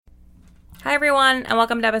Hi, everyone, and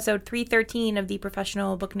welcome to episode 313 of the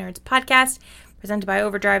Professional Book Nerds podcast, presented by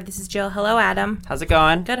Overdrive. This is Jill. Hello, Adam. How's it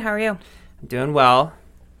going? Good. How are you? I'm doing well.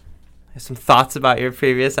 I have some thoughts about your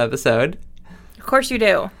previous episode. Of course you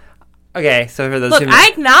do. Okay, so for those Look, I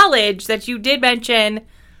acknowledge that you did mention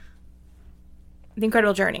The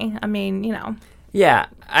Incredible Journey. I mean, you know. Yeah,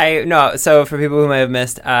 so for people who might have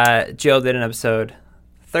missed, Jill did an episode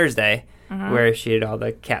Thursday where she did all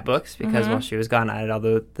the cat books because while she was gone, I did all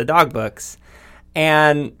the dog books.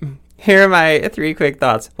 And here are my three quick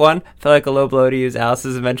thoughts. One, felt like a low blow to use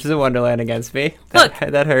Alice's Adventures in Wonderland against me.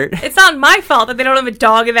 That hurt. It's not my fault that they don't have a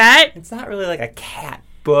dog in that. It's not really like a cat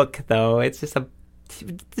book, though. It's just the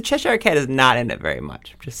Cheshire Cat is not in it very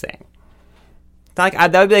much. I'm just saying. It's not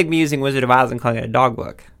like, that would be like me using Wizard of Oz and calling it a dog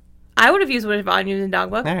book. I would have used Wizard of Oz using a dog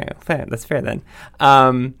book. All right, fine. That's fair then.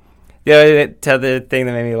 The other thing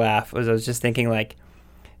that made me laugh was I was just thinking, like,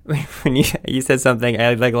 when you said something,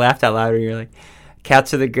 I like laughed out loud when you're like,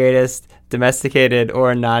 cats are the greatest, domesticated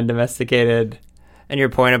or non-domesticated. And your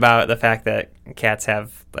point about the fact that cats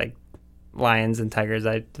have, like, lions and tigers,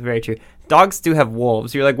 it's very true. Dogs do have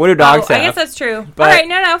wolves. You're like, what do dogs have? I guess that's true. But, all right,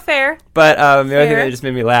 no, fair. But the other thing that just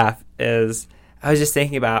made me laugh is I was just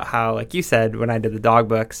thinking about how, like you said, when I did the dog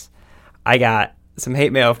books, I got some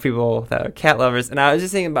hate mail from people that are cat lovers, and I was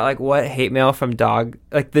just thinking about, like, what hate mail from dog,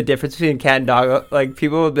 like, the difference between cat and dog, like,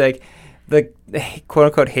 people would be like, the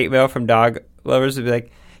quote-unquote hate mail from dog lovers would be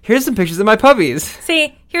like, here's some pictures of my puppies.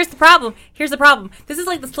 See, here's the problem. This is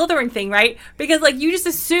like the Slytherin thing, right? Because, like, you just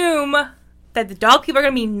assume that the dog people are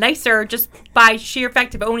going to be nicer just by sheer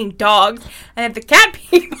fact of owning dogs, and that the cat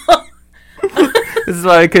people... This is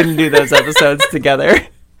why I couldn't do those episodes together.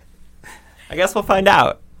 I guess we'll find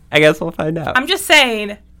out. I'm just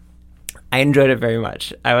saying. I enjoyed it very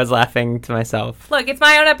much. I was laughing to myself. Look, it's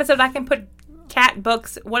my own episode. I can put cat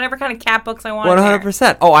books, whatever kind of cat books I want.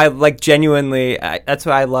 100%. Oh, I like genuinely. That's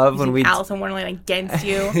what I love when we Alice in Wonderland against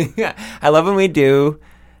you. Yeah, I love when we do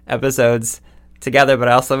episodes together, but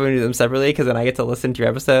I also love when we do them separately because then I get to listen to your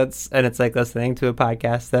episodes, and it's like listening to a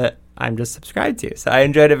podcast that I'm just subscribed to. So I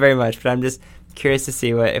enjoyed it very much. But I'm just curious to see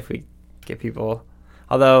if we get people.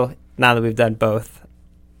 Although now that we've done both.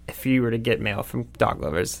 If you were to get mail from dog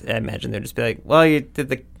lovers, I imagine they'd just be like, well, we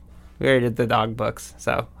already did the dog books,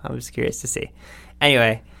 so I'm just curious to see.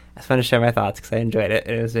 Anyway, I just wanted to share my thoughts because I enjoyed it,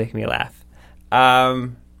 and it was making me laugh.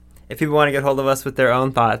 If people want to get hold of us with their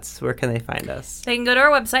own thoughts, where can they find us? They can go to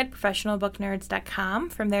our website, professionalbooknerds.com.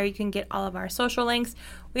 From there, you can get all of our social links.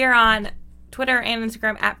 We are on Twitter and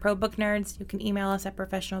Instagram at ProBookNerds. You can email us at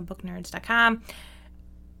professionalbooknerds.com.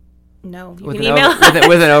 No, you can email us.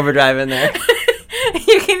 With an overdrive in there.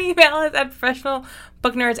 You can email us at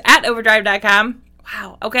professionalbooknerds@overdrive.com.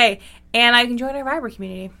 Wow. Okay. And I can join our Viber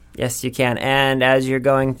community. Yes, you can. And as you're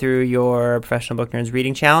going through your Professional Book Nerds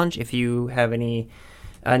reading challenge, if you have need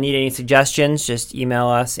any suggestions, just email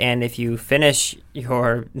us. And if you finish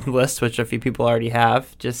your list, which a few people already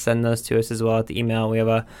have, just send those to us as well at the email. We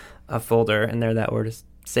have a folder in there that we're just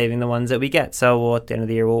saving the ones that we get. So at the end of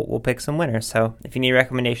the year, we'll pick some winners. So if you need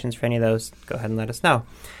recommendations for any of those, go ahead and let us know.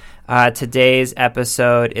 Today's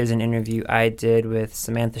episode is an interview I did with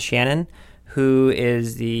Samantha Shannon, who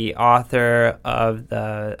is the author of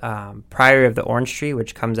the Priory of the Orange Tree,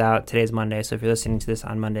 which comes out today's Monday. So if you're listening to this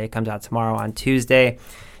on Monday, it comes out tomorrow on Tuesday.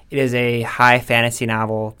 It is a high fantasy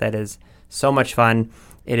novel that is so much fun.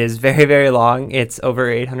 It is very, very long. It's over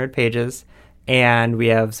 800 pages, and we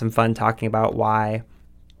have some fun talking about why.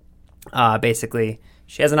 Basically,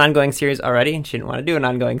 she has an ongoing series already, and she didn't want to do an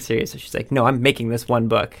ongoing series, so she's like, no, I'm making this one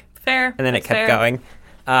book. Fair. And then it kept going.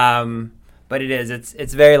 But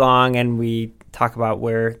it's very long, and we talk about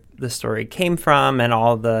where the story came from and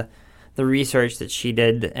all the research that she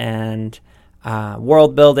did and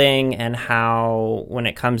world building, and how when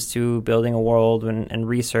it comes to building a world and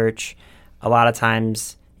research, a lot of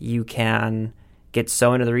times you can get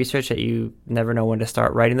so into the research that you never know when to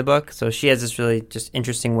start writing the book. So she has this really just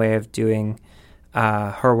interesting way of doing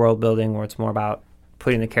her world building, where it's more about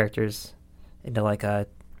putting the characters into like a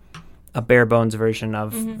bare bones version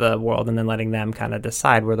of the world, and then letting them kind of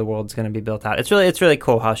decide where the world's going to be built out. It's really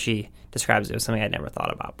cool how she describes it. It was something I'd never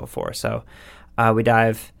thought about before. So we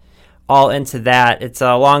dive all into that. It's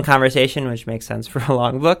a long conversation, which makes sense for a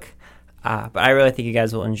long book. But I really think you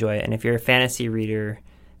guys will enjoy it. And if you're a fantasy reader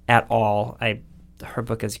at all, her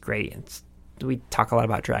book is great. We talk a lot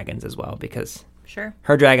about dragons as well, because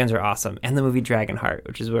her dragons are awesome. And the movie Dragonheart,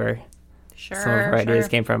 which is where some of her ideas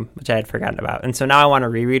came from, which I had forgotten about. And so now I want to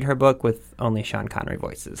reread her book with only Sean Connery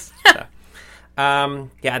voices. So,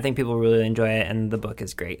 I think people really enjoy it, and the book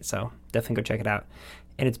is great. So definitely go check it out.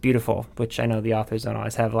 And it's beautiful, which I know the authors don't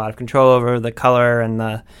always have a lot of control over, the color and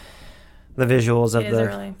the the visuals of It is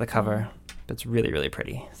early. the cover. It's really, really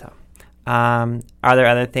pretty. So, are there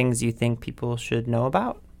other things you think people should know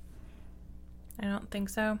about? I don't think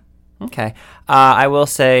so. Okay. I will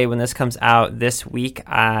say when this comes out this week,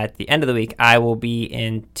 at the end of the week, I will be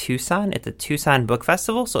in Tucson at the Tucson Book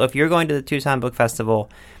Festival. So if you're going to the Tucson Book Festival,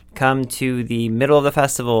 come to the middle of the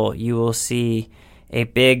festival, you will see a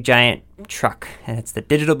big, giant truck, and it's the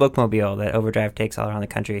Digital Bookmobile that Overdrive takes all around the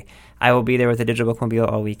country. I will be there with the Digital Bookmobile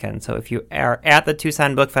all weekend. So if you are at the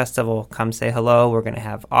Tucson Book Festival, come say hello. We're going to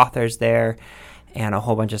have authors there and a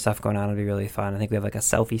whole bunch of stuff going on. It'll be really fun. I think we have like a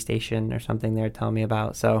selfie station or something they're telling me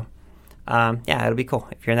about. So yeah, it'll be cool.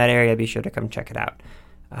 If you're in that area, be sure to come check it out.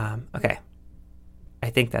 Okay. I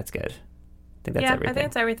think that's good. I think that's everything. I think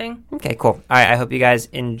it's everything. Okay, cool. All right, I hope you guys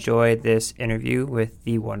enjoyed this interview with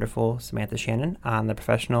the wonderful Samantha Shannon on the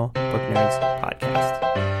Professional Book Nerds podcast.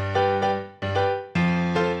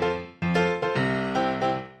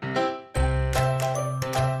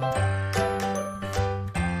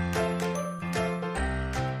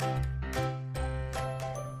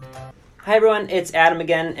 Hi everyone, it's Adam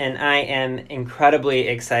again, and I am incredibly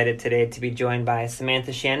excited today to be joined by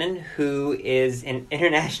Samantha Shannon, who is an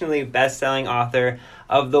internationally best-selling author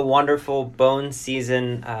of the wonderful Bone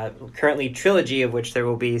Season, currently trilogy, of which there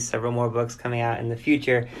will be several more books coming out in the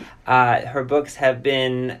future. Her books have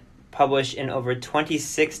been published in over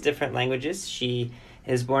 26 different languages. She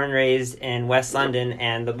is born and raised in West London,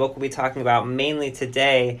 and the book we'll be talking about mainly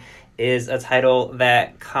today is a title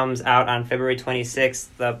that comes out on February 26th,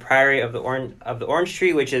 The Priory of the Orange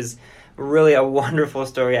Tree, which is really a wonderful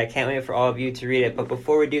story. I can't wait for all of you to read it. But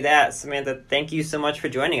before we do that, Samantha, thank you so much for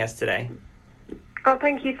joining us today. Oh,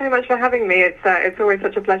 thank you so much for having me. It's always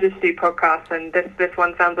such a pleasure to do podcasts, and this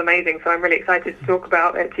one sounds amazing, so I'm really excited to talk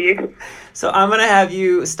about it to you. So I'm going to have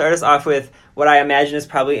you start us off with what I imagine is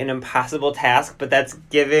probably an impossible task, but that's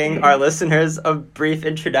giving our listeners a brief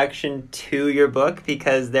introduction to your book,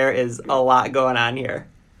 because there is a lot going on here.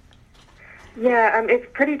 Yeah, it's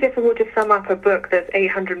pretty difficult to sum up a book that's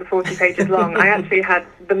 840 pages long. I actually had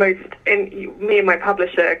me and my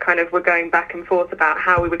publisher kind of were going back and forth about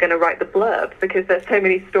how we were going to write the blurbs, because there's so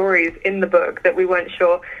many stories in the book that we weren't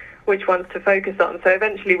sure which ones to focus on. So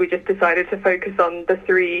eventually we just decided to focus on the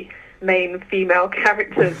three main female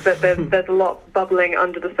characters, but there's a lot bubbling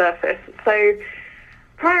under the surface. So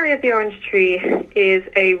Priory of the Orange Tree is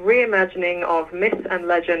a reimagining of myth and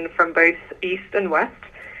legend from both East and West.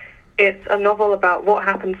 It's a novel about what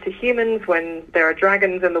happens to humans when there are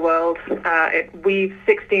dragons in the world. It weaves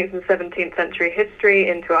 16th and 17th century history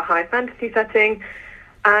into a high fantasy setting.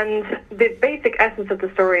 And the basic essence of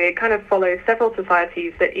the story, it kind of follows several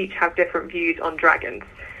societies that each have different views on dragons.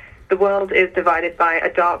 The world is divided by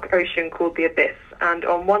a dark ocean called the Abyss. And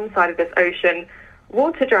on one side of this ocean,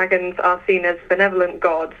 water dragons are seen as benevolent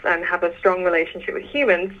gods and have a strong relationship with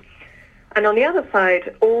humans. And on the other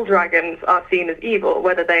side, all dragons are seen as evil,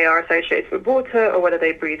 whether they are associated with water or whether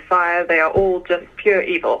they breathe fire. They are all just pure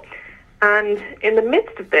evil. And in the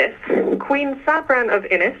midst of this, Queen Sabran of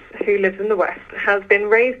Innis, who lives in the west, has been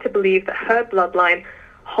raised to believe that her bloodline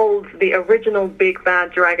holds the original big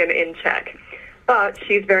bad dragon in check. But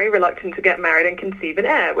she's very reluctant to get married and conceive an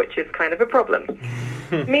heir, which is kind of a problem.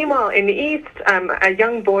 Meanwhile, in the east, a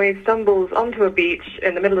young boy stumbles onto a beach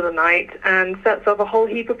in the middle of the night and sets off a whole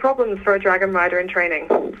heap of problems for a dragon rider in training.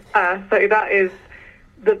 So that is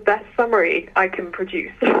the best summary I can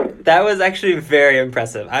produce. That was actually very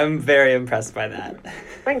impressive. I'm very impressed by that.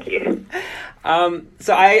 Thank you.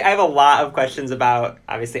 So I have a lot of questions about,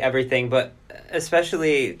 obviously, everything, but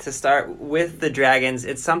especially to start with the dragons,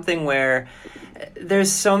 it's something where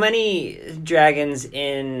there's so many dragons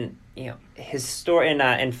in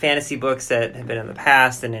in fantasy books that have been in the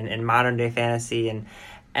past and in modern day fantasy,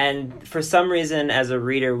 and for some reason as a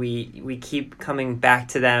reader we keep coming back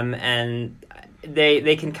to them, and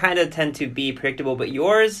they can kind of tend to be predictable, but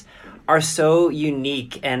yours are so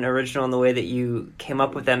unique and original in the way that you came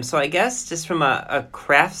up with them. So I guess just from a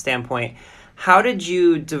craft standpoint, how did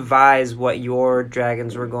you devise what your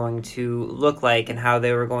dragons were going to look like and how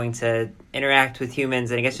they were going to interact with humans?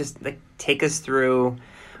 And I guess just take us through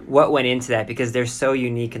what went into that, because they're so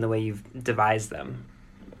unique in the way you've devised them.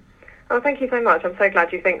 Oh, thank you so much. I'm so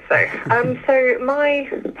glad you think so. So my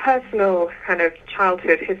personal kind of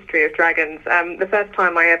childhood history of dragons, the first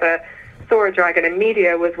time I ever saw a dragon in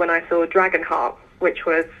media was when I saw Dragonheart, which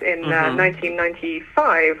was in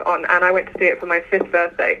 1995, and I went to see it for my 5th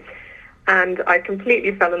birthday. And I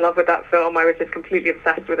completely fell in love with that film. I was just completely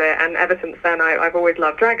obsessed with it. And ever since then, I've always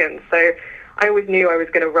loved dragons. So I always knew I was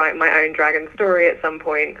going to write my own dragon story at some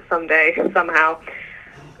point, someday, somehow.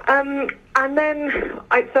 And then,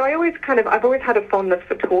 I've always had a fondness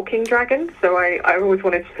for talking dragons, so I always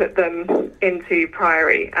wanted to put them into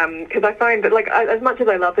Priory, because I find that, like, as much as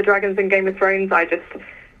I love the dragons in Game of Thrones, I just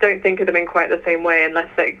don't think of them in quite the same way,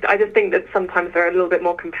 I just think that sometimes they're a little bit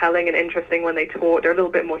more compelling and interesting when they talk. They're a little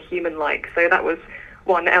bit more human-like, so that was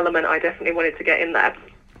one element I definitely wanted to get in there.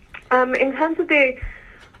 In terms of the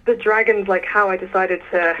dragons, like how I decided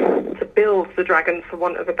to build the dragons, for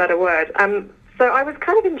want of a better word, so I was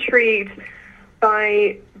kind of intrigued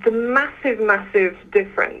by the massive, massive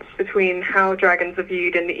difference between how dragons are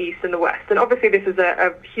viewed in the East and the West. And obviously this is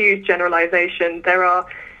a huge generalization. There are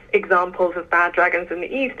examples of bad dragons in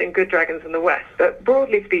the East and good dragons in the West. But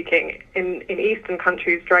broadly speaking, in Eastern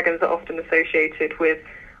countries, dragons are often associated with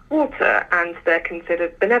water and they're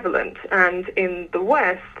considered benevolent. And in the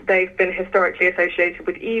West, they've been historically associated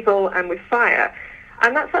with evil and with fire.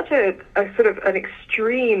 And that's such a sort of an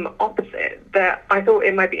extreme opposite that I thought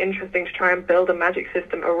it might be interesting to try and build a magic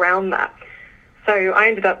system around that. So I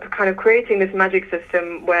ended up kind of creating this magic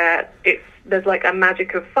system where there's like a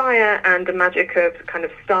magic of fire and a magic of kind of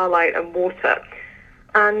starlight and water.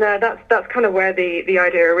 And that's kind of where the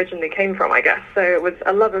idea originally came from, I guess. So it was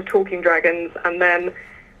a love of talking dragons, and then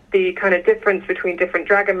the kind of difference between different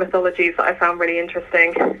dragon mythologies that I found really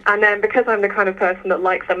interesting. And then because I'm the kind of person that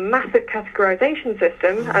likes a massive categorization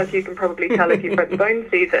system, as you can probably tell if you've read the Bone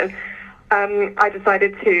season, I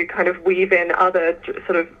decided to kind of weave in other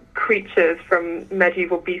sort of creatures from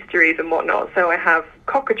medieval bestiaries and whatnot. So I have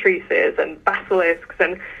cockatrices and basilisks,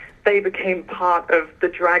 and they became part of the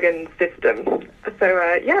dragon system.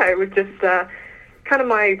 So it was just kind of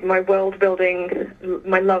my world building,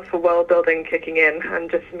 my love for world building kicking in, and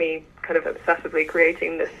just me kind of obsessively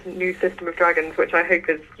creating this new system of dragons, which I hope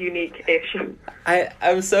is unique-ish.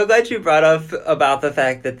 I'm so glad you brought up about the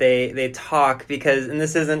fact that they talk, because, and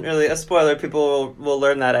this isn't really a spoiler, people will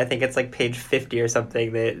learn that, I think it's like page 50 or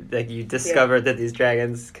something, that you discovered that these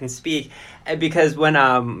dragons can speak. And because when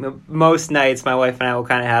most nights my wife and I will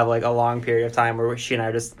kind of have like a long period of time where she and I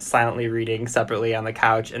are just silently reading separately on the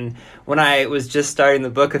couch, and when I was just starting the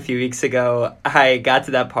book a few weeks ago, I got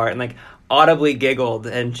to that part and like audibly giggled,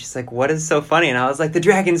 and she's like, what is so funny? And I was like, the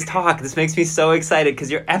dragons talk. This makes me so excited, because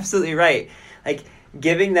you're absolutely right. Like,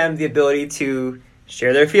 giving them the ability to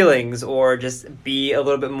share their feelings or just be a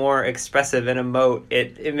little bit more expressive and emote,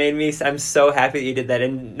 it made me, I'm so happy that you did that.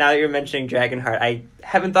 And now that you're mentioning Dragonheart, I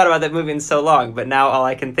haven't thought about that movie in so long, but now all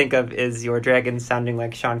I can think of is your dragon sounding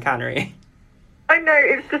like Sean Connery. I know,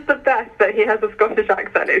 it's just the best that he has a Scottish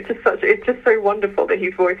accent. It's just so wonderful that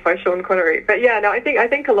he's voiced by Sean Connery. But yeah, no, I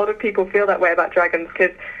think a lot of people feel that way about dragons,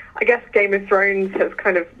 because I guess Game of Thrones has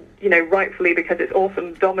kind of, rightfully, because it's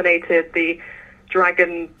awesome, dominated the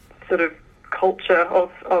dragon sort of culture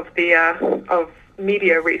of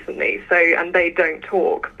media recently. So, and they don't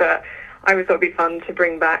talk, but I always thought it'd be fun to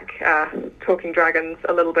bring back talking dragons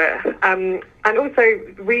a little bit. And also,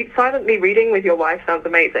 silently reading with your wife sounds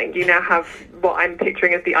amazing. You now have what I'm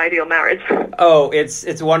picturing as the ideal marriage. Oh,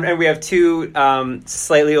 it's one, and we have two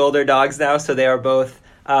slightly older dogs now, so they are both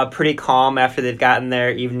pretty calm after they've gotten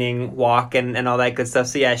their evening walk and all that good stuff.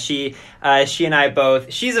 So yeah, she and I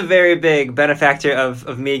both, she's a very big benefactor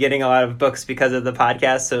of me getting a lot of books because of the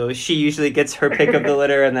podcast. So she usually gets her pick of the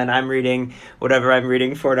litter, and then I'm reading whatever I'm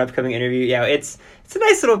reading for an upcoming interview. Yeah, it's a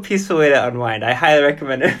nice little peaceful way to unwind. I highly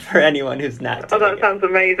recommend it for anyone who's not. Oh, that sounds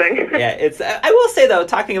amazing. Yeah, I will say though,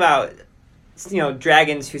 talking about,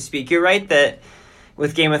 dragons who speak, you're right that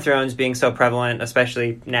with Game of Thrones being so prevalent,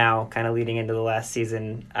 especially now, kind of leading into the last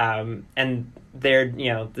season, and they're,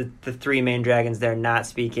 the three main dragons, they're not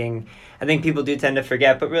speaking. I think people do tend to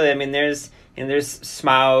forget, but really, I mean, there's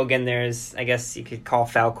Smaug, and there's, I guess you could call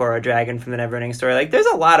Falcor a dragon from the Neverending Story. Like, there's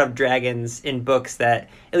a lot of dragons in books that,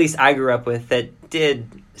 at least I grew up with, that did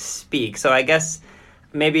speak. So I guess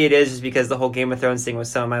maybe it is just because the whole Game of Thrones thing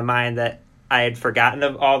was so in my mind that I had forgotten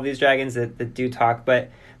of all of these dragons that do talk, but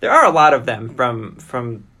there are a lot of them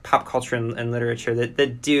from pop culture and literature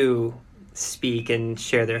that do speak and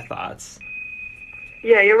share their thoughts.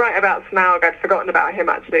 Yeah, you're right about Smaug. I'd forgotten about him,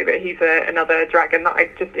 actually, but he's another dragon that I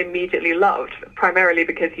just immediately loved, primarily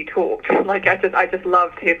because he talked. Like, I just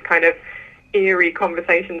loved his kind of eerie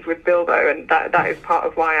conversations with Bilbo, and that is part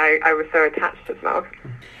of why I was so attached to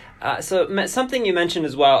Smaug. So something you mentioned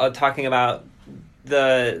as well, talking about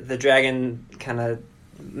the dragon kind of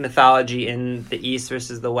mythology in the East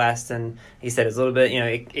versus the West, and he said it's a little bit,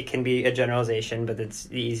 it can be a generalization, but it's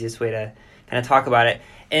the easiest way to kind of talk about it.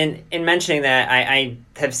 And in mentioning that, I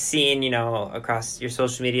have seen, across your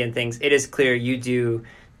social media and things, it is clear you do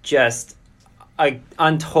just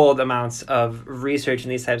untold amounts of research in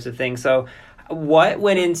these types of things. So what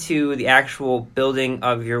went into the actual building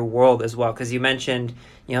of your world as well? Because you mentioned,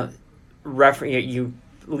 you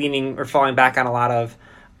leaning or falling back on a lot of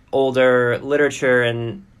older literature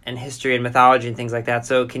and history and mythology and things like that.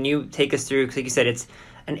 So can you take us through, because like you said, it's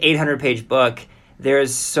an 800-page book.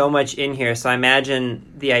 There's so much in here. So I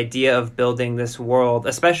imagine the idea of building this world,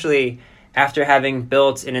 especially after having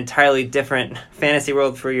built an entirely different fantasy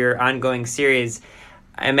world for your ongoing series,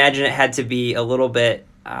 I imagine it had to be a little bit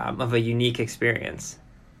of a unique experience.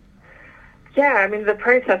 Yeah, I mean, the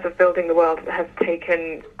process of building the world has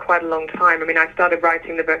taken quite a long time. I mean, I started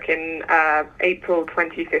writing the book in April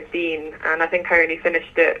 2015, and I think I only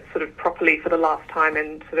finished it sort of properly for the last time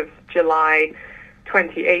in sort of July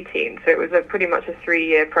 2018. So it was pretty much a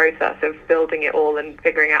 3-year process of building it all and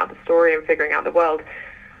figuring out the story and figuring out the world.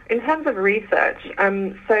 In terms of research,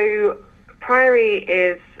 so Priory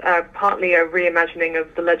is partly a reimagining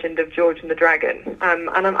of the legend of George and the Dragon. And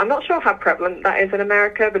I'm not sure how prevalent that is in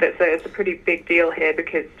America, but it's a pretty big deal here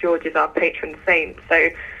because George is our patron saint. So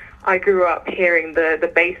I grew up hearing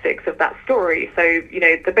the basics of that story. So,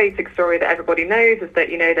 the basic story that everybody knows is that,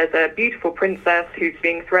 there's a beautiful princess who's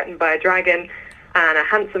being threatened by a dragon, and a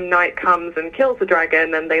handsome knight comes and kills the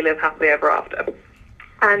dragon, and they live happily ever after.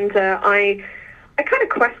 And I kind of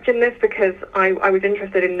questioned this because I was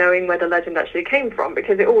interested in knowing where the legend actually came from,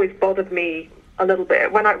 because it always bothered me a little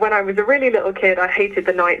bit. When I was a really little kid, I hated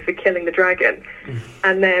the knight for killing the dragon.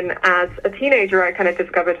 And then as a teenager, I kind of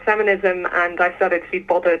discovered feminism, and I started to be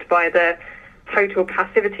bothered by the total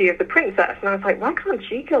passivity of the princess. And I was like, why can't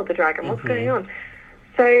she kill the dragon? What's going on?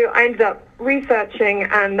 So I ended up researching,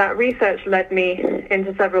 and that research led me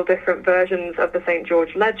into several different versions of the St.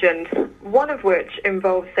 George legend, one of which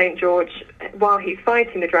involves St. George, while he's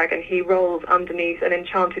fighting the dragon, he rolls underneath an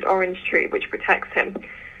enchanted orange tree which protects him.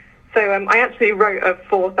 So I actually wrote a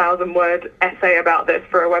 4,000-word essay about this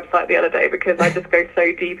for a website the other day, because I just go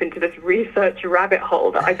so deep into this research rabbit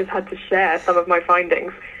hole that I just had to share some of my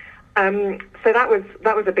findings. So that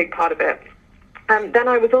was a big part of it. Then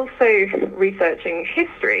I was also researching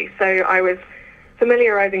history, so I was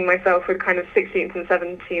familiarizing myself with kind of 16th and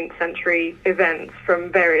 17th century events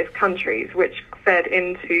from various countries, which fed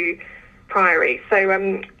into Priory.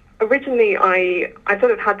 So originally I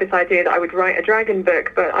sort of had this idea that I would write a dragon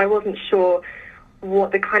book, but I wasn't sure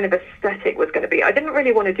what the kind of aesthetic was going to be. I didn't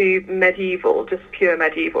really want to do medieval, just pure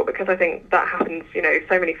medieval, because I think that happens,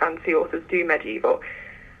 so many fantasy authors do medieval.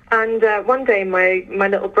 And one day, my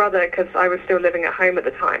little brother, because I was still living at home at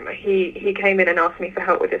the time, he came in and asked me for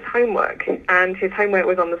help with his homework. And his homework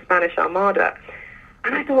was on the Spanish Armada.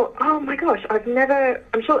 And I thought, oh my gosh, I'm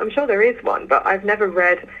sure there is one, but I've never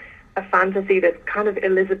read a fantasy that's kind of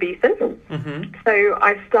Elizabethan. Mm-hmm. So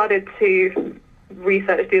I started to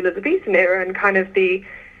research the Elizabethan era and kind of the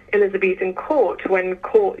Elizabethan court, when the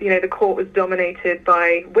court was dominated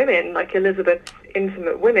by women, like Elizabeth's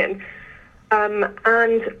intimate women.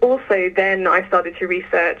 And also then I started to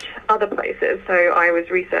research other places. So I was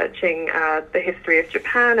researching the history of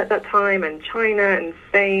Japan at that time, and China and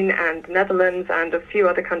Spain and Netherlands and a few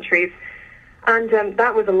other countries. And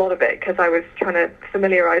that was a lot of it, because I was trying to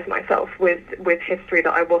familiarize myself with history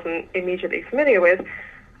that I wasn't immediately familiar with.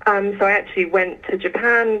 So I actually went to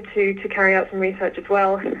Japan to carry out some research as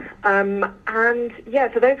well. And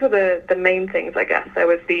yeah, so those were the main things, I guess. There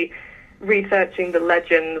was the researching the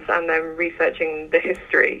legends and then researching the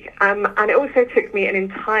history. And it also took me an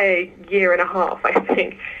entire year and a half, I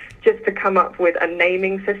think, just to come up with a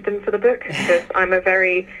naming system for the book, because I'm a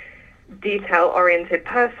very detail-oriented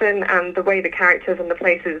person, and the way the characters and the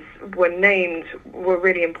places were named were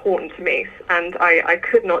really important to me. And I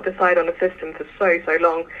could not decide on a system for so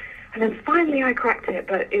long. And then finally I cracked it,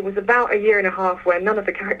 but it was about a year and a half where none of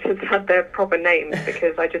the characters had their proper names,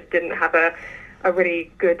 because I just didn't have a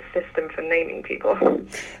really good system for naming people.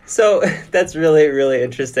 So that's really, really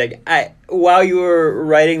interesting. While you were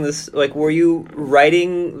writing this, were you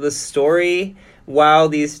writing the story while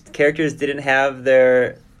these characters didn't have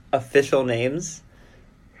their official names?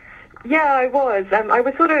 Yeah, I was. I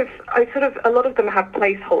sort of, a lot of them have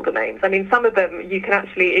placeholder names. I mean, some of them you can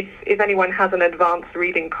actually, if anyone has an advanced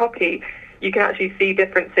reading copy, you can actually see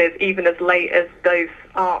differences even as late as those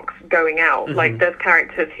arcs going out. Mm-hmm. Like, there's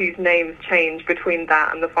characters whose names change between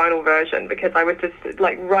that and the final version, because I was just,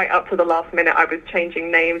 right up to the last minute, I was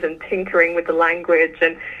changing names and tinkering with the language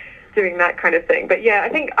and doing that kind of thing. But yeah, I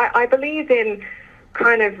think I believe in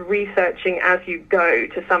kind of researching as you go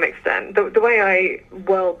to some extent. The way I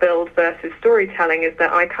world build versus storytelling is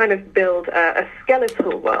that I kind of build a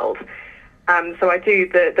skeletal world. So I do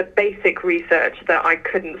the basic research that I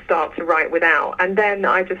couldn't start to write without, and then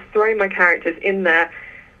I just throw my characters in there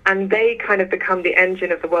and they kind of become the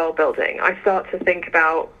engine of the world building. I start to think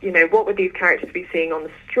about, what would these characters be seeing on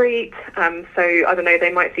the street? So, I don't know,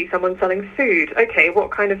 they might see someone selling food. Okay,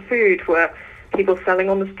 what kind of food were people selling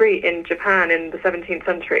on the street in Japan in the 17th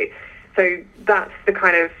century? So that's the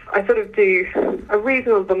kind of, I sort of do a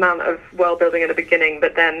reasonable amount of world building at the beginning,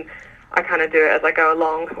 but then I kind of do it as I go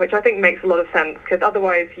along, which I think makes a lot of sense, because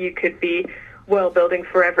otherwise you could be world building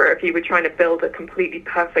forever if you were trying to build a completely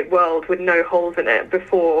perfect world with no holes in it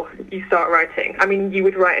before you start writing. I mean, you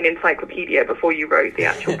would write an encyclopedia before you wrote the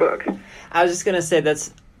actual book. I was just going to say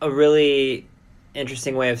that's a really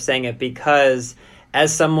interesting way of saying it, because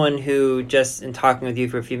as someone who, just in talking with you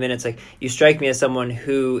for a few minutes, like, you strike me as someone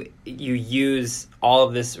who you use all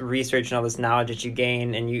of this research and all this knowledge that you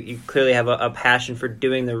gain, and you clearly have a passion for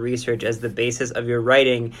doing the research as the basis of your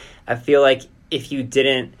writing. I feel like if you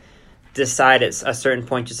didn't decide at a certain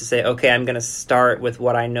point just to say, okay, I'm going to start with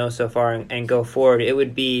what I know so far and go forward, it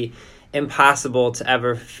would be impossible to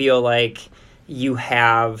ever feel like you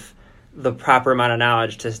have the proper amount of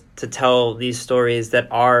knowledge to tell these stories that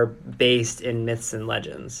are based in myths and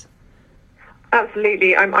legends.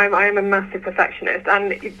 Absolutely. I'm a massive perfectionist,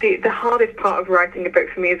 and the hardest part of writing a book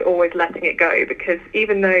for me is always letting it go, because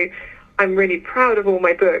even though I'm really proud of all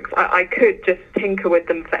my books, I could just tinker with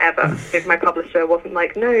them forever if my publisher wasn't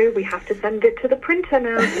like, no, we have to send it to the printer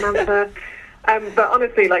now, Samantha. But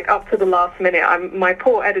honestly, like, up to the last minute, my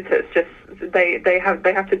poor editors just, they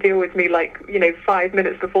have to deal with me, like, 5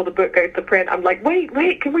 minutes before the book goes to print. I'm like,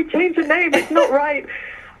 wait, can we change the name? It's not right.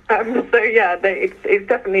 So yeah, it's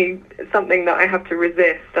definitely something that I have to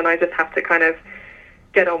resist, and I just have to kind of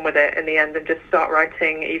get on with it in the end and just start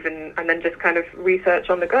writing and then just kind of research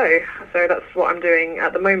on the go. So that's what I'm doing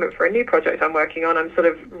at the moment for a new project I'm working on. I'm sort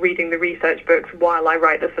of reading the research books while I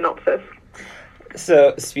write the synopsis.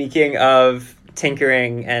 So speaking of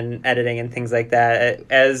tinkering and editing and things like that,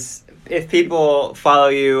 as if people follow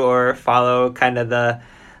you or follow kind of the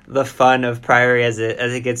fun of Priory as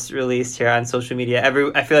it gets released here on social media,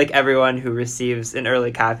 I feel like everyone who receives an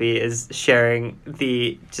early copy is sharing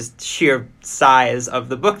the just sheer size of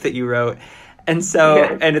the book that you wrote. And so,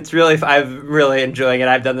 yeah. And it's really, I'm really enjoying it.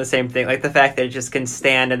 I've done the same thing. Like, the fact that it just can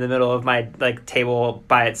stand in the middle of my, like, table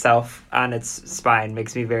by itself on its spine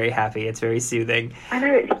makes me very happy. It's very soothing. I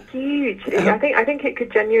know, it's huge. I think it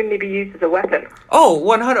could genuinely be used as a weapon. Oh,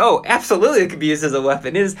 100. Oh, absolutely, it could be used as a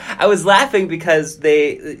weapon. I was laughing because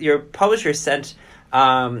your publisher sent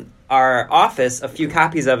our office a few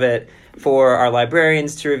copies of it for our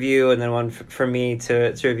librarians to review, and then one for me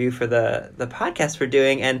to review for the podcast we're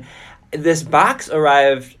doing. And this box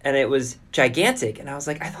arrived, and it was gigantic. And I was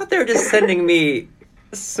like, I thought they were just sending me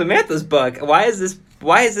Samantha's book. Why is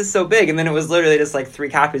this so big? And then it was literally just like 3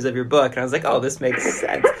 copies of your book. And I was like, oh, this makes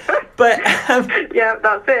sense. But yeah,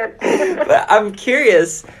 that's it. But I'm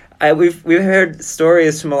curious. We've heard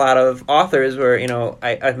stories from a lot of authors where,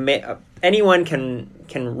 anyone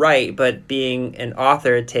can write, but being an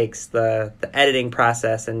author takes the editing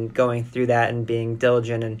process and going through that and being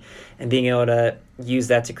diligent and being able to use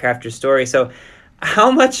that to craft your story. So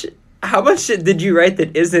how much did you write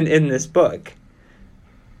that isn't in this book?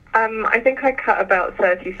 I think I cut about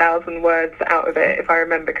 30,000 words out of it, if I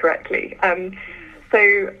remember correctly.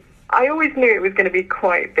 So I always knew it was going to be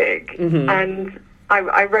quite big, mm-hmm. and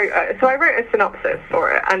I wrote a synopsis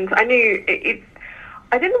for it, and I knew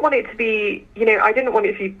I didn't want it to be, I didn't want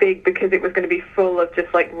it to be big because it was going to be full of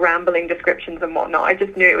just like rambling descriptions and whatnot. I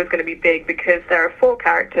just knew it was going to be big because there are 4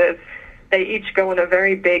 characters. They each go on a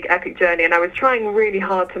very big epic journey, and I was trying really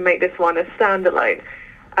hard to make this one a standalone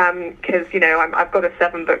because I've got a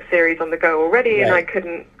 7-book series on the go already, right.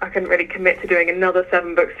 And I couldn't really commit to doing another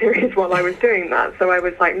 7-book series while I was doing that. So I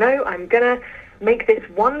was like, no, I'm gonna make this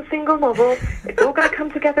one single novel. It's all going to come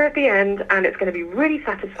together at the end, and it's going to be really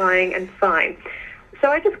satisfying and fine. So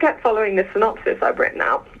I just kept following the synopsis I've written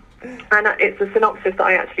out, and it's a synopsis that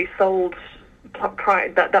I actually sold.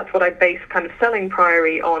 That's what I based kind of selling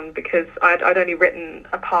Priory on, because I'd only written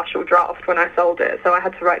a partial draft when I sold it, so I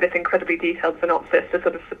had to write this incredibly detailed synopsis to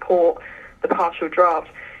sort of support the partial draft.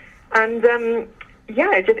 And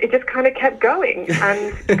it just kind of kept going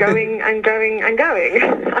and going and going and going.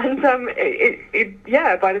 And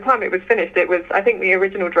by the time it was finished, I think the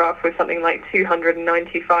original draft was something like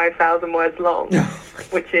 295,000 words long,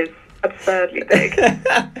 which is absurdly big.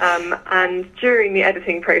 And during the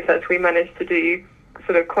editing process, we managed to do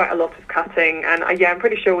sort of quite a lot of cutting. And I'm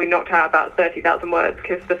pretty sure we knocked out about 30,000 words,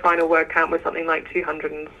 because the final word count was something like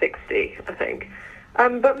 260, I think.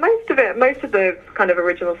 But most of the kind of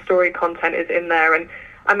original story content is in there, and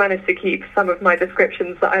I managed to keep some of my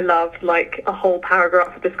descriptions that I loved, like a whole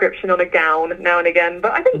paragraph of description on a gown now and again.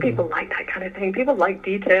 But I think people like that kind of thing. People like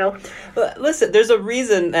detail. Well, listen, there's a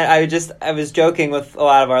reason that I was joking with a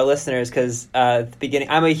lot of our listeners because at the beginning,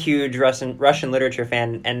 I'm a huge Russian literature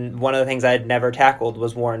fan, and one of the things I had never tackled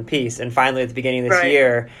was War and Peace. And finally, at the beginning of this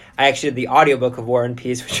year, I actually did the audiobook of War and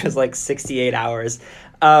Peace, which was like 68 hours.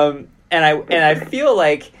 And I feel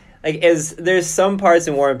like there's some parts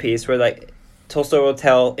in War and Peace where like Tolstoy will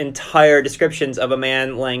tell entire descriptions of a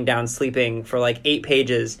man laying down sleeping for like 8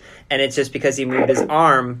 pages, and it's just because he moved his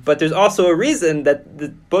arm. But there's also a reason that the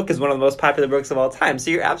book is one of the most popular books of all time. So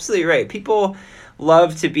you're absolutely right. People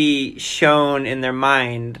love to be shown in their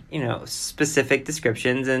mind, specific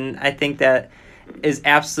descriptions, and I think that is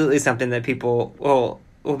absolutely something that people will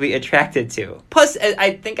be attracted to. Plus,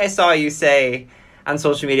 I think I saw you say on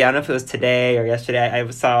social media, I don't know if it was today or yesterday, I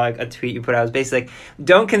saw like a tweet you put out. It was basically like,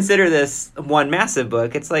 don't consider this one massive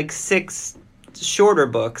book. It's like 6 shorter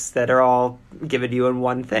books that are all given to you in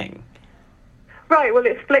one thing. Right, well,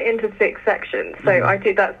 it's split into 6 sections, so I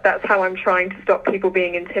think that's how I'm trying to stop people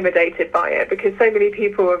being intimidated by it, because so many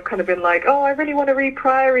people have kind of been like, oh, I really want to read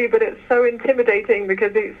Priory, but it's so intimidating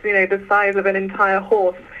because it's, the size of an entire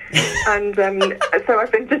horse. And so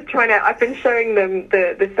I've been showing them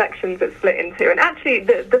the sections it's split into, and actually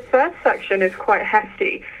the first section is quite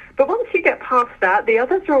hefty, but once you get past that, the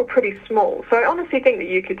others are all pretty small. So I honestly think that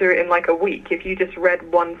you could do it in like a week if you just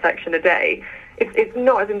read one section a day. It's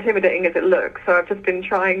not as intimidating as it looks. So I've just been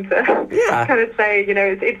trying to kind of say,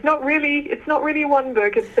 it's not really one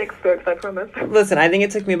book, it's 6 books, I promise. Listen, I think it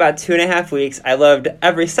took me about 2.5 weeks. I loved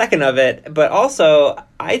every second of it, but also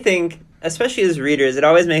I think, especially as readers, it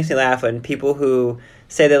always makes me laugh when people who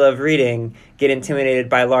say they love reading get intimidated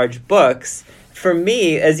by large books. For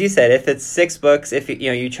me, as you said, if it's 6 books, if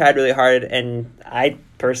you tried really hard, and I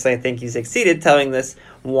personally think you succeeded telling this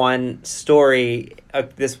one story,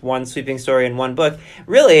 this one sweeping story in one book,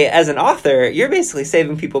 really, as an author, you're basically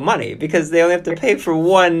saving people money because they only have to pay for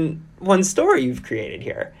one story you've created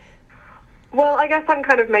here. Well, I guess I'm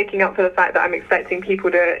kind of making up for the fact that I'm expecting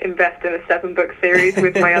people to invest in a 7-book series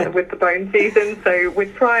with with the Bone season. So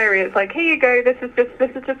with Priory, it's like, here you go, this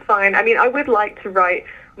is just fine. I mean, I would like to write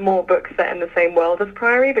more books set in the same world as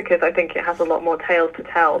Priory because I think it has a lot more tales to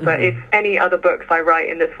tell. But if any other books I write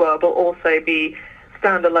in this world will also be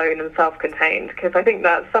standalone and self-contained, because I think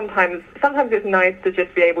that sometimes it's nice to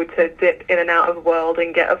just be able to dip in and out of the world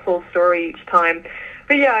and get a full story each time.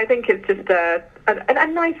 But yeah, I think it's just a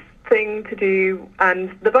nice thing to do,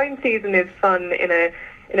 and the Bone season is fun in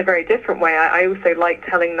a very different way. I also like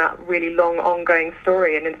telling that really long ongoing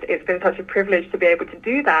story, and it's been such a privilege to be able to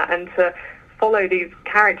do that and to follow these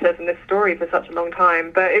characters and this story for such a long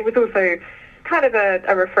time. But it was also kind of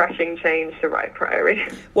a refreshing change to write Priory.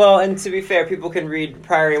 Well, and to be fair, people can read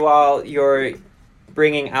Priory while you're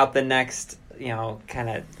bringing out the next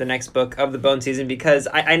the next book of the Bone season, because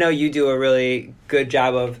I know you do a really good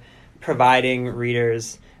job of providing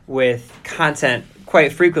readers with content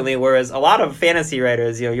quite frequently, whereas a lot of fantasy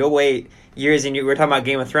writers, you'll wait years, and we're talking about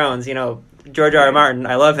Game of Thrones, George R. R. Martin,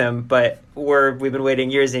 I love him, but we've been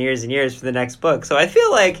waiting years and years and years for the next book. So I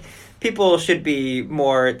feel like people should be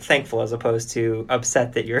more thankful as opposed to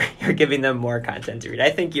upset that you're giving them more content to read. I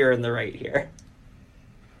think you're in the right here.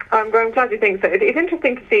 I'm glad you think so. It's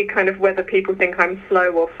interesting to see kind of whether people think I'm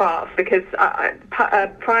slow or fast, because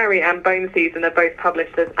Priory and Bone Season are both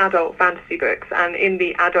published as adult fantasy books, and in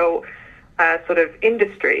the adult sort of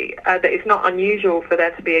industry, that it's not unusual for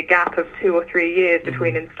there to be a gap of 2 or 3 years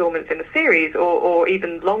between installments in a series, or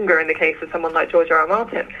even longer in the case of someone like George R. R.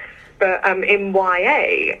 Martin. But in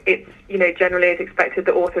YA, it's generally it's expected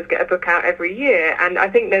that authors get a book out every year, and I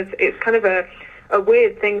think it's kind of a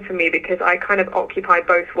weird thing for me because I kind of occupy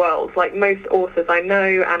both worlds. Like most authors I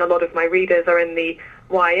know, and a lot of my readers are in the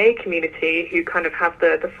YA community who kind of have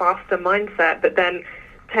the faster mindset, but then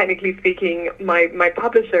technically speaking, my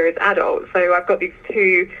publisher is adult, so I've got these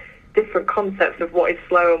 2 different concepts of what is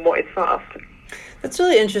slow and what is fast. That's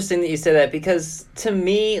really interesting that you say that, because to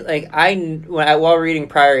me, while reading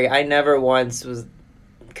Priory, I never once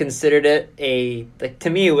considered it to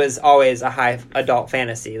me it was always a high adult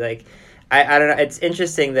fantasy. I don't know, it's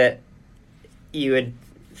interesting that you would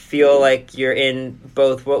feel like you're in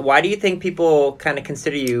both. Why do you think people kind of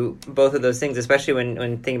consider you both of those things, especially when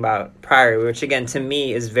thinking about Priory, which again to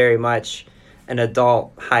me is very much an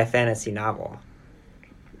adult high fantasy novel?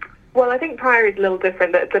 Well, I think Priory is a little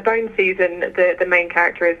different. The Bone Season, the main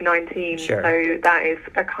character is 19, sure. So that is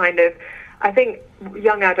a kind of, I think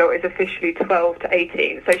young adult is officially 12 to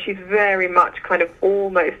 18, so she's very much kind of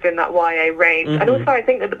almost in that YA range. And also I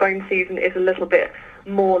think that the Bone Season is a little bit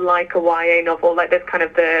more like a YA novel. Like there's kind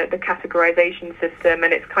of the categorization system,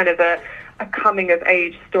 and it's kind of a coming of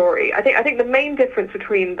age story. I think the main difference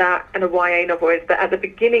between that and a YA novel is that at the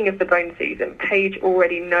beginning of the Bone season, Paige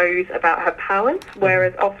already knows about her powers,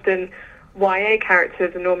 whereas often YA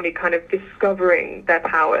characters are normally kind of discovering their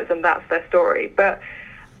powers, and that's their story. But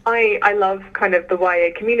I love kind of the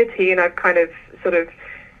YA community, and I've kind of sort of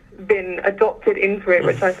been adopted into it,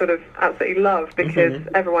 which I sort of absolutely love, because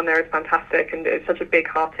everyone there is fantastic and it's such a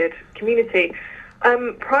big-hearted community.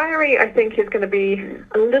 Priory, I think, is going to be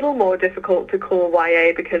a little more difficult to call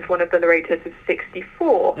YA because one of the narrators is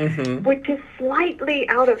 64, which is slightly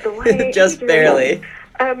out of the way. Just barely.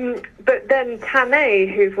 But then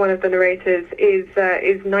Tanae, who's one of the narrators,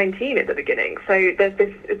 is 19 at the beginning. So there's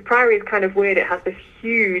this. Priory is kind of weird. It has this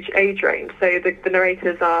huge age range. So the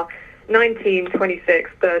narrators are 19,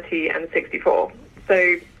 26, 30, and 64.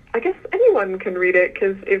 So I guess anyone can read it,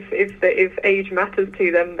 because if age matters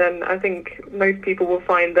to them, then I think most people will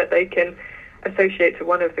find that they can associate to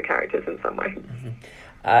one of the characters in some way.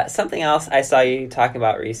 Something else I saw you talking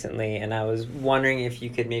about recently, and I was wondering if you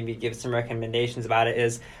could maybe give some recommendations about it,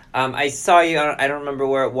 is I saw you, I don't remember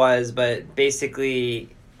where it was, but basically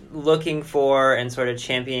looking for and sort of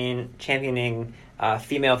championing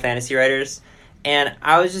female fantasy writers. And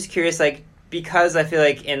I was just curious, like, because I feel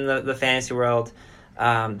like in the fantasy world,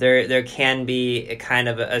 there can be a kind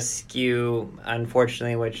of a skew,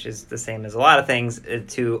 unfortunately, which is the same as a lot of things,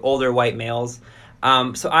 to older white males.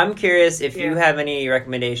 So I'm curious if you have any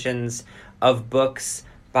recommendations of books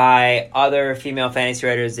by other female fantasy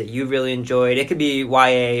writers that you really enjoyed. It could be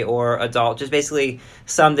YA or adult, just basically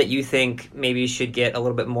some that you think maybe should get a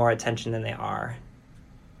little bit more attention than they are.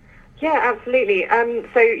 Yeah, absolutely.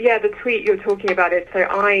 The tweet you're talking about is, so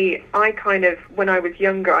I kind of, when I was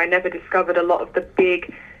younger, I never discovered a lot of the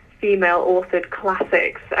big female-authored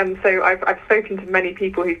classics. So I've spoken to many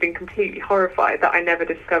people who've been completely horrified that I never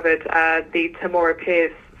discovered the Tamora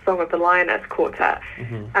Pierce Song of the Lioness quartet.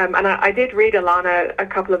 And I did read Alana a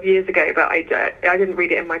couple of years ago, but I didn't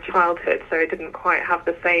read it in my childhood, so it didn't quite have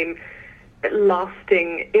the same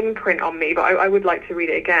lasting imprint on me, but I would like to read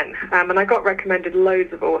it again. And I got recommended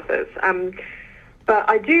loads of authors. But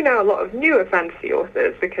I do know a lot of newer fantasy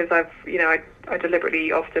authors, because I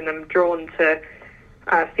deliberately often am drawn to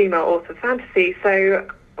female author fantasy. So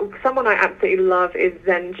someone I absolutely love is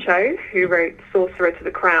Zen Cho, who wrote Sorcerer to the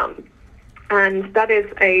Crown. And that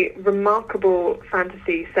is a remarkable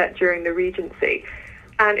fantasy set during the Regency.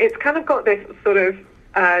 And it's kind of got this sort of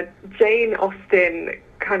Jane Austen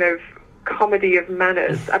kind of comedy of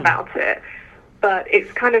manners about it, but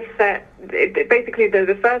it's kind of set, basically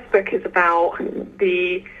the first book is about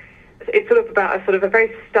it's sort of a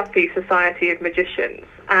very stuffy society of magicians,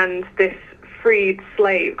 and this freed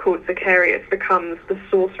slave called Zacharias becomes the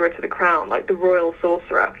sorcerer to the crown, like the royal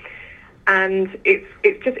sorcerer. And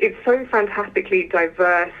it's so fantastically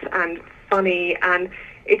diverse and funny, and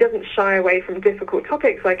it doesn't shy away from difficult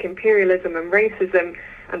topics like imperialism and racism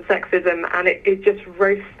and sexism, and it just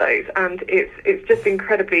roasts those, and it's just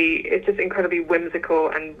incredibly whimsical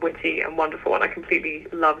and witty and wonderful, and I completely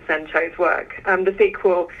love Zen Cho's work. The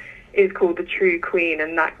sequel is called The True Queen,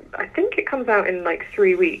 and that, I think it comes out in like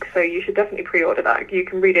 3 weeks, so you should definitely pre-order that. You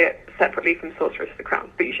can read it separately from Sorceress to the Crown,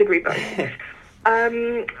 but you should read both.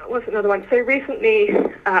 What's another one? So recently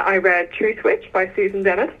I read Truth Witch by Susan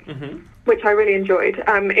Dennard, which I really enjoyed.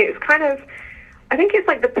 It's kind of, I think it's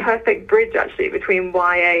like the perfect bridge, actually, between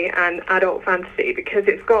YA and adult fantasy, because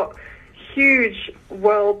it's got huge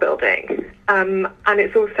world building, and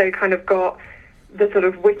it's also kind of got the sort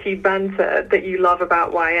of witty banter that you love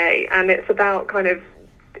about YA, and it's about kind of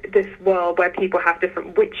this world where people have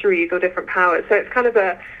different witcheries or different powers. So it's kind of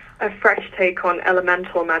a fresh take on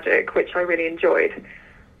elemental magic, which I really enjoyed.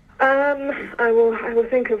 I will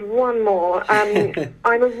think of one more.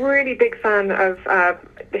 I'm a really big fan of,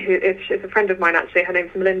 she's a friend of mine, actually. Her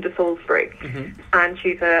name's Melinda Salisbury, and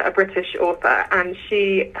she's a British author, and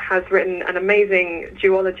she has written an amazing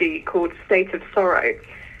duology called State of Sorrow.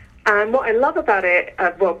 And what I love about it,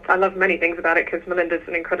 I love many things about it, because Melinda's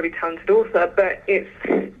an incredibly talented author, but it's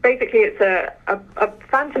a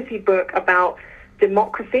fantasy book about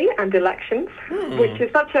democracy and elections, which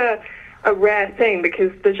is such a rare thing,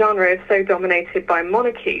 because the genre is so dominated by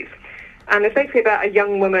monarchies. And it's basically about a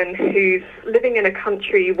young woman who's living in a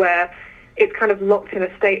country where it's kind of locked in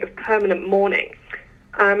a state of permanent mourning.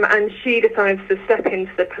 And she decides to step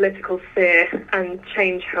into the political sphere and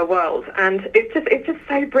change her world. And it's just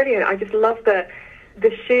so brilliant. I just love the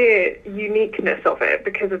sheer uniqueness of it,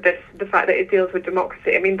 because of the fact that it deals with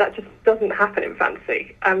democracy. I mean, that just doesn't happen in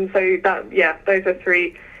fantasy. So those are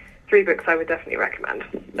three 3 books I would definitely recommend.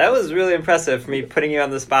 That was really impressive for me, putting you on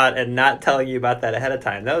the spot and not telling you about that ahead of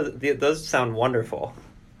time. Those sound wonderful.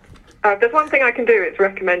 If there's one thing I can do, it's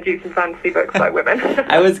recommend you some fantasy books by women.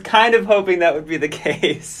 I was kind of hoping that would be the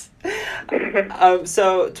case.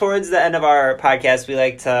 So towards the end of our podcast, we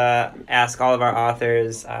like to ask all of our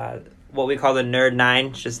authors what we call the Nerd 9.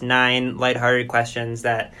 It's just 9 lighthearted questions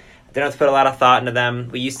that they don't have to put a lot of thought into them.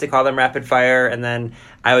 We used to call them rapid fire, and then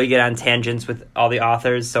I would get on tangents with all the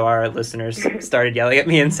authors, so our listeners started yelling at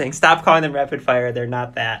me and saying, stop calling them rapid fire, they're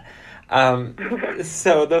not that.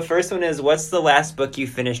 So the first one is, what's the last book you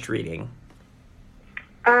finished reading?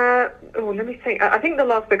 Let me think. I think the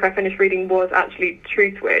last book I finished reading was actually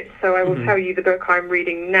Truthwitch, so I will tell you the book I'm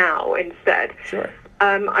reading now instead. Sure.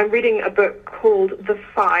 I'm reading a book called The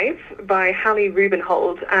Five by Hallie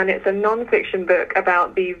Rubenhold, and it's a non-fiction book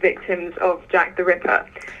about the victims of Jack the Ripper.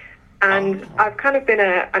 And I've kind of been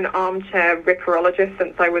an armchair ripperologist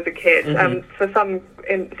since I was a kid. For some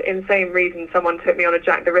insane reason, someone took me on a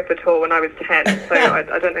Jack the Ripper tour when I was 10, so I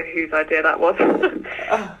don't know whose idea that was.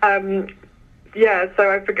 So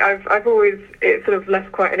I've always, it sort of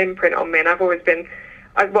left quite an imprint on me, and I've always been,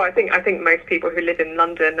 I think most people who live in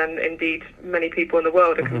London, and indeed many people in the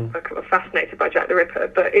world, are fascinated by Jack the Ripper,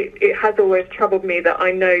 but it has always troubled me that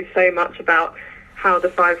I know so much about how the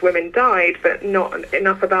 5 women died, but not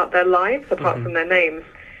enough about their lives apart from their names.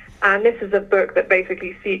 And this is a book that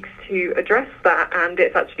basically seeks to address that, and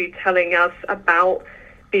it's actually telling us about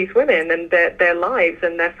these women and their lives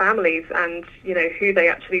and their families, and who they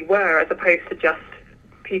actually were, as opposed to just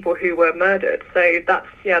people who were murdered. So that's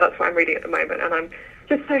what I'm reading at the moment, and I'm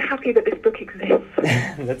just so happy that this book exists.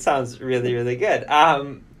 That sounds really, really good.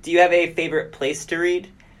 Do you have a favorite place to read?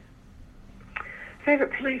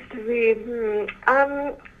 Favorite place to read?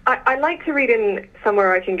 I like to read in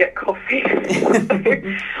somewhere I can get coffee.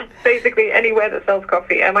 Basically anywhere that sells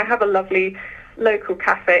coffee. I have a lovely local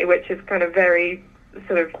cafe, which is kind of very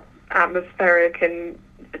sort of atmospheric and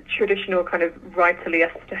traditional, kind of writerly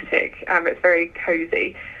aesthetic. It's very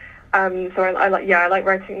cozy. So I like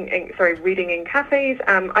reading in cafes.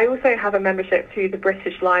 I also have a membership to the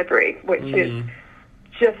British Library, which is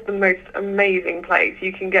just the most amazing place.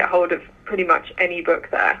 You can get hold of pretty much any book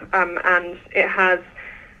there, and it has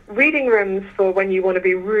reading rooms for when you want to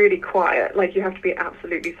be really quiet, like you have to be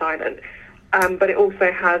absolutely silent, but it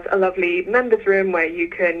also has a lovely members room where you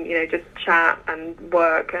can just chat and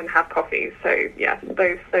work and have coffees. So yeah,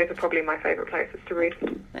 those are probably my favorite places to read.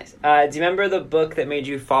 Nice. Do you remember the book that made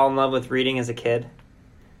you fall in love with reading as a kid?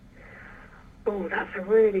 Oh, that's a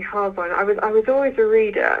really hard one. I was always a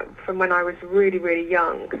reader from when I was really, really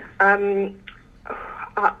young.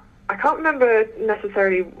 I can't remember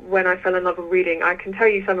necessarily when I fell in love with reading. I can tell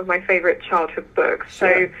you some of my favourite childhood books.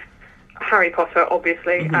 Sure. So, Harry Potter,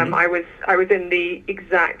 obviously. I was in the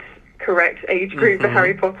exact correct age group for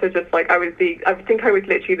Harry Potter. Just like I think I was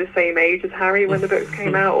literally the same age as Harry when the books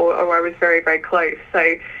came out, or I was very, very close.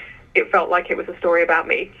 So it felt like it was a story about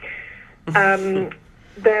me.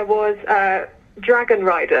 There was Dragon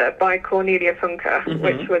Rider by Cornelia Funke,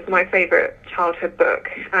 which was my favourite childhood book,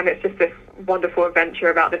 and it's just this wonderful adventure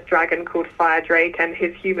about this dragon called Fire Drake and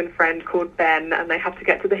his human friend called Ben, and they have to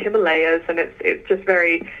get to the Himalayas, and it's just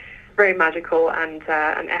very, very magical and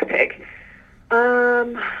epic.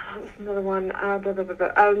 What's another one?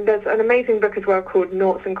 There's an amazing book as well called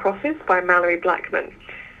Noughts and Crosses by Mallory Blackman,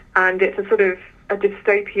 and it's a sort of a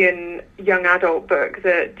dystopian young adult book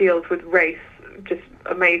that deals with race just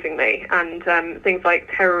amazingly, and things like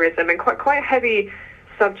terrorism and quite heavy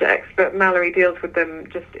subjects, but Mallory deals with them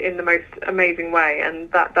just in the most amazing way,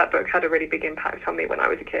 and that book had a really big impact on me when I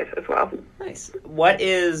was a kid as well. Nice. What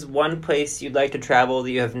is one place you'd like to travel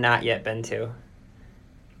that you have not yet been to?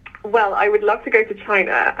 Well, I would love to go to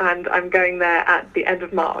China, and I'm going there at the end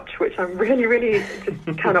of March, which I'm really, really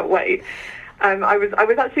just cannot wait. I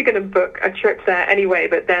was actually going to book a trip there anyway,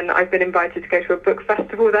 but then I've been invited to go to a book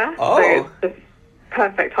festival there. Oh. So it's just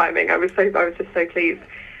perfect timing. I was just so pleased.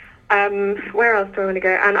 Where else do I want to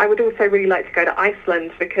go? And I would also really like to go to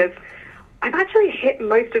Iceland, because I've actually hit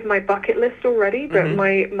most of my bucket list already, but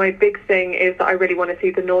my big thing is that I really want to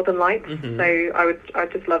see the Northern Lights. So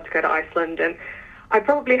I'd just love to go to Iceland, and I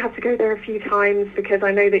probably have to go there a few times, because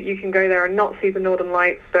I know that you can go there and not see the Northern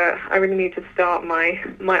Lights, but I really need to start my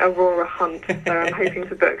Aurora hunt. So I'm hoping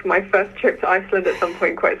to book my first trip to Iceland at some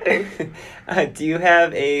point quite soon. Do you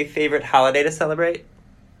have a favorite holiday to celebrate?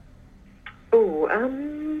 Oh,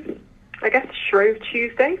 I guess Shrove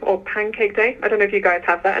Tuesday or Pancake Day. I don't know if you guys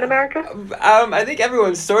have that in America. I think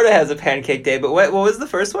everyone sort of has a Pancake Day, but what was the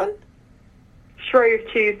first one? Shrove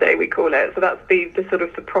Tuesday, we call it. So that's the sort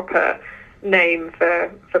of the proper name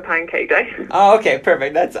for Pancake Day. Oh, okay,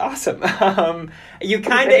 perfect. That's awesome. You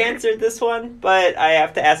kind of answered this one, but I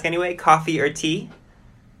have to ask anyway. Coffee or tea?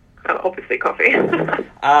 Obviously coffee.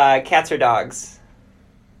 Cats or dogs?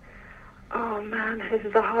 Oh man, this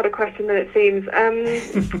is a harder question than it seems.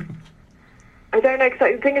 I don't know,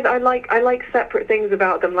 because the thing is, I like separate things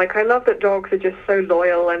about them. Like, I love that dogs are just so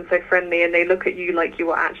loyal and so friendly, and they look at you like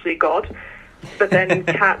you are actually God. But then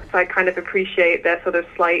cats, I kind of appreciate their sort of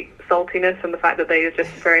slight saltiness and the fact that they are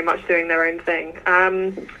just very much doing their own thing.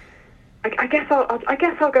 I guess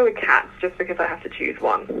I'll go with cats just because I have to choose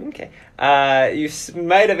one. Okay. You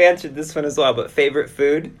might have answered this one as well, but favorite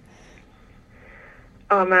food?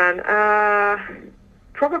 Oh man,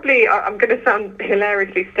 probably, I'm going to sound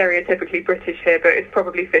hilariously stereotypically British here, but it's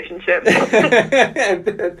probably fish and chips.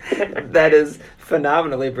 That is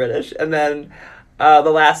phenomenally British. And then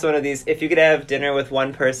the last one of these, if you could have dinner with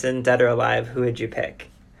one person, dead or alive, who would you pick?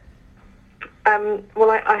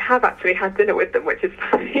 Well, I have actually had dinner with them, which is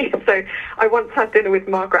funny. So I once had dinner with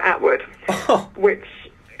Margaret Atwood, which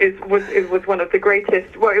was one of the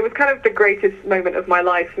greatest, well, it was kind of the greatest moment of my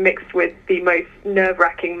life mixed with the most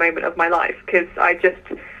nerve-wracking moment of my life, because I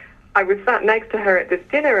was sat next to her at this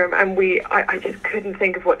dinner, and I just couldn't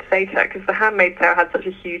think of what to say to her, because The Handmaid's Tale had such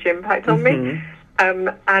a huge impact on me.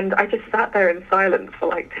 And I just sat there in silence for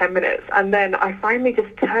like 10 minutes, and then I finally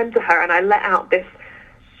just turned to her and I let out this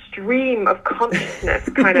stream of consciousness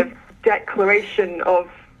kind of declaration of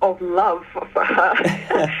love for her.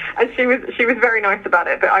 And she was very nice about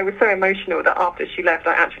it, but I was so emotional that after she left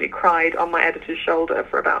I actually cried on my editor's shoulder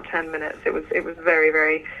for about 10 minutes. It was very,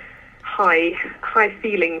 very high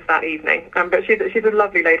feelings that evening. But she's a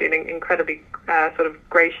lovely lady and incredibly sort of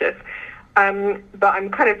gracious. But I'm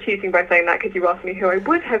kind of cheating by saying that because you asked me who I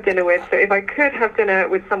would have dinner with. So if I could have dinner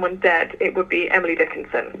with someone dead, it would be Emily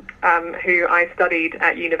Dickinson, who I studied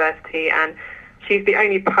at university, and she's the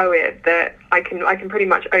only poet that I can pretty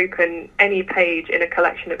much open any page in a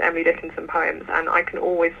collection of Emily Dickinson poems, and I can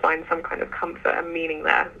always find some kind of comfort and meaning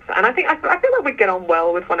there. And I feel like we'd get on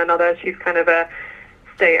well with one another. She's kind of a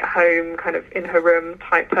stay at home, kind of in her room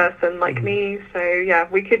type person like me. So yeah,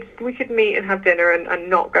 we could meet and have dinner and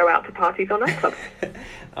not go out to parties or nightclubs.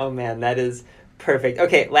 Oh man, that is perfect.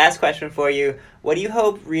 Okay, last question for you. What do you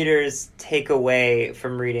hope readers take away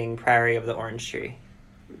from reading Priory of the Orange Tree?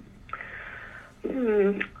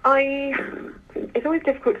 It's always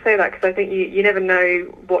difficult to say that, because I think you never know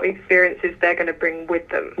what experiences they're going to bring with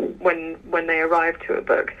them when they arrive to a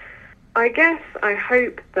book. I guess I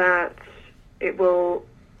hope that it will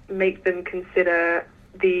make them consider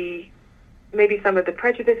maybe some of the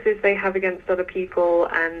prejudices they have against other people,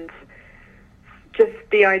 and just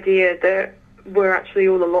the idea that we're actually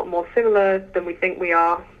all a lot more similar than we think we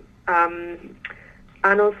are. And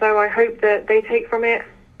also I hope that they take from it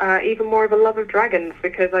even more of a love of dragons,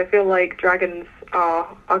 because I feel like dragons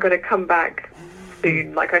are going to come back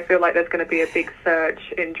soon. Like, I feel like there's going to be a big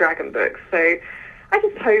surge in dragon books. So I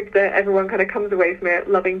just hope that everyone kind of comes away from it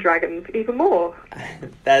loving dragons even more.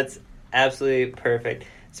 That's absolutely perfect.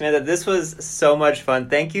 Samantha, this was so much fun.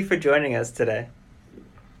 Thank you for joining us today.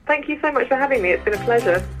 Thank you so much for having me. It's been a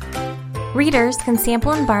pleasure. Readers can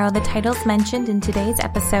sample and borrow the titles mentioned in today's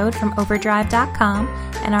episode from overdrive.com,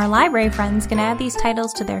 and our library friends can add these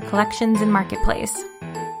titles to their collections in Marketplace.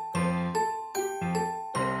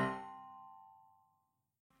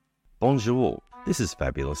 Bonjour, this is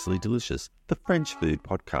Fabulously Delicious, the French food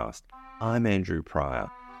podcast. I'm Andrew Pryor,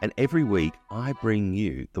 and every week I bring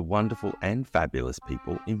you the wonderful and fabulous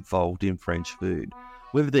people involved in French food,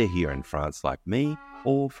 whether they're here in France like me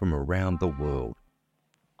or from around the world.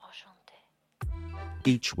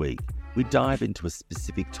 Each week, we dive into a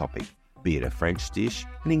specific topic, be it a French dish,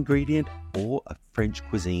 an ingredient, or a French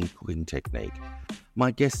cuisine cooking technique. My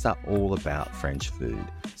guests are all about French food,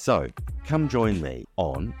 so come join me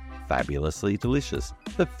on Fabulously Delicious,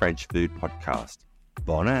 the French food podcast.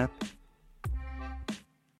 Bon app!